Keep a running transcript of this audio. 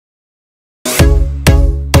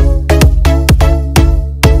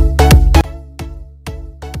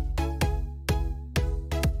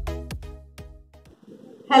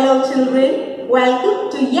Hello children, welcome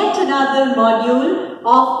to yet another module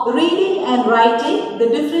of reading and writing the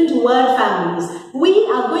different word families. We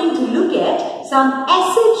are going to look at some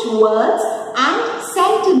SH words and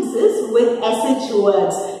sentences with SH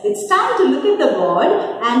words. It's time to look at the board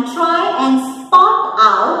and try and spot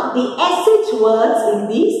out the SH words in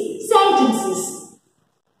these sentences.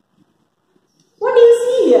 What do you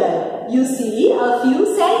see here? You see a few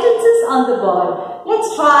sentences on the board.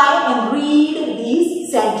 Let's try and read these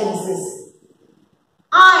sentences.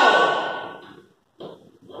 I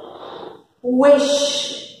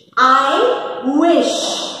wish. I wish.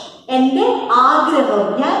 Ende aagraham.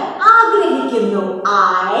 Njan aagrahikkunnu. I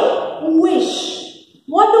wish.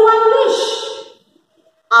 What do I wish?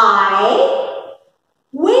 I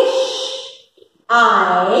wish I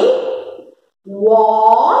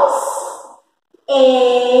was a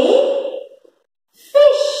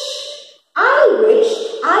fish. I wish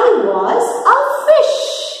I was a fish.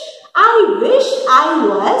 I wish I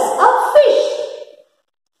was a fish.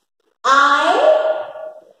 I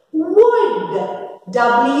would.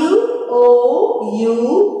 W-O-U-L-D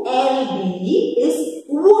is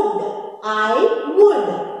would. I would.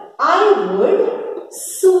 I would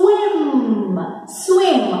swim.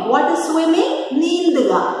 Swim. What is swimming?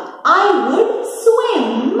 Neendga. I would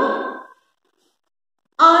swim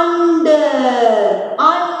under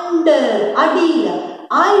adila.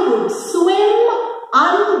 I would swim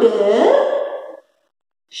under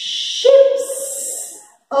ships.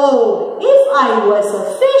 Oh, if I was a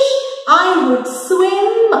fish, I would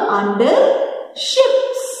swim under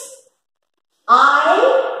ships. I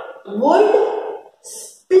would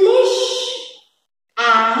splish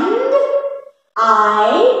and I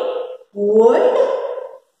would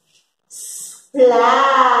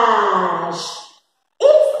splash.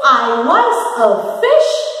 If I was a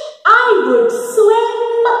fish, I would swim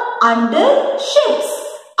under ships.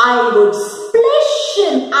 I would splish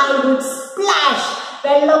and I would splash.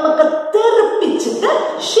 വെള്ളമൊക്കെ തെറിപ്പിച്ചിട്ട്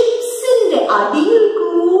ഷിപ്സിന്റെ അടിയിൽ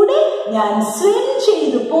കൂടെ ഞാൻ swim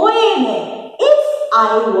ചെയ്തു പോയേനെ. If I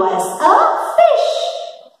was a fish.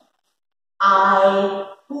 I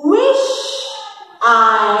wish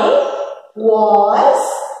I was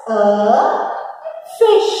a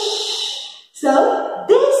fish. So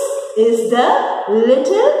this is the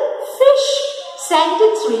little fish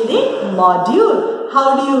sentence reading module. How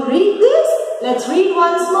do you read this? Let's read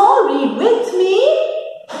once more. Read with me.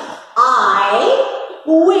 I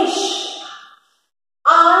wish.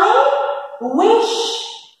 I wish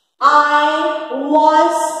I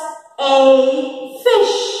was a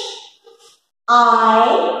fish. I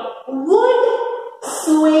would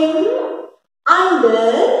swim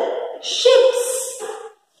under ships.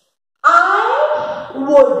 I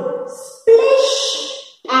would splish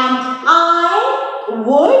and I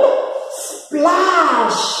would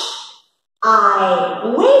splash. I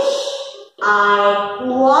wish I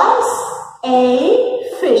was a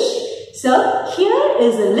fish. So here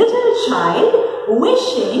is a little child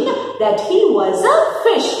wishing that he was a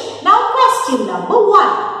fish. Now question number 1.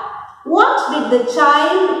 What did the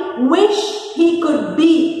child wish he could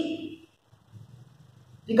be?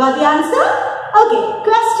 You got the answer? Okay.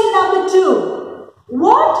 Question number 2.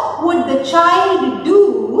 What would the child do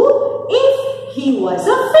if he was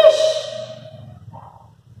a fish?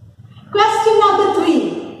 Question number 3.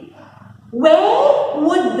 Where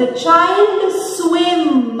would the child swim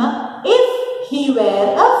if he were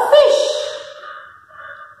a fish?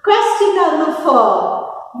 Question number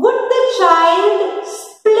 4. Would the child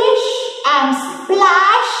splish and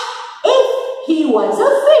splash if he was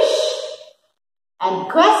a fish? And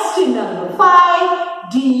question number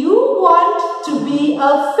 5. Do you want to be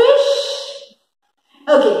a fish?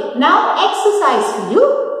 Okay, now exercise for you.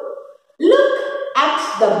 Look at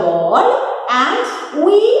the board and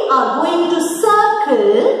we are going to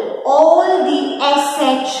circle all the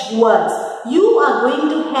SH words. You are going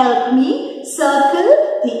to help me circle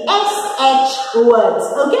the SH words.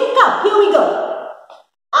 Okay, come, here we go.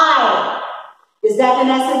 I. Is that an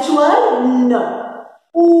SH word? No.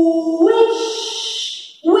 Wish.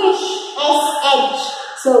 Wish. SH.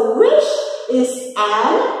 So wish is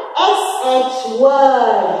an SH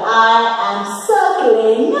word. I am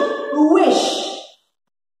circling wish.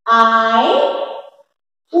 I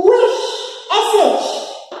wish. SH.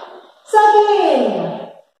 Circling.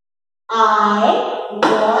 I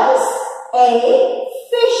was a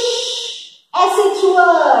fish. SH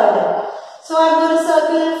word. So I'm going to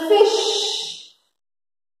circle fish.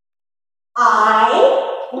 I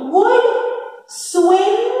would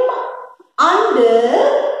swim under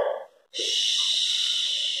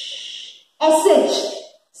SH.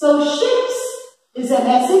 So ships is an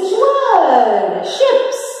SH word.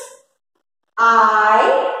 Ships.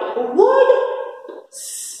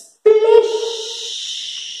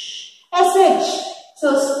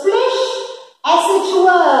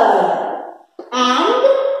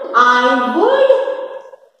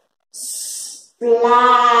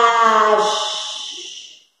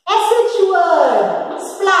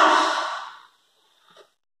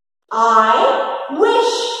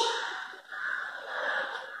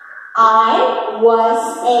 was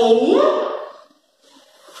a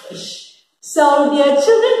fish. So, dear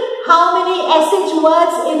children, how many SH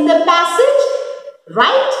words in the passage?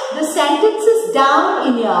 Write the sentences down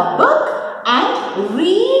in your book and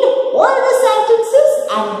read all the sentences,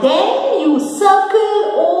 and then you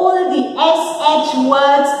circle all the SH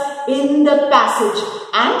words in the passage.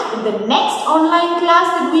 And in the next online class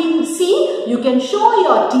that we will see, you can show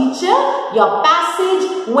your teacher your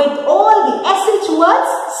passage with all the SH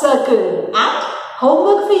words circled. And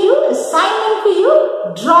homework for you, assignment for you,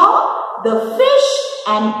 draw the fish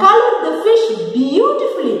and color the fish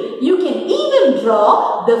beautifully. You can even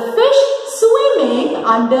draw the fish swimming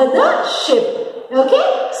under the ship.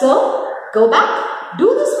 Okay, so go back, do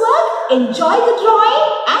this work, enjoy the drawing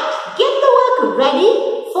and get the work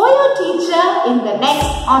ready for your teacher in the next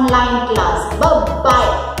online class.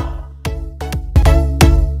 Bye-bye.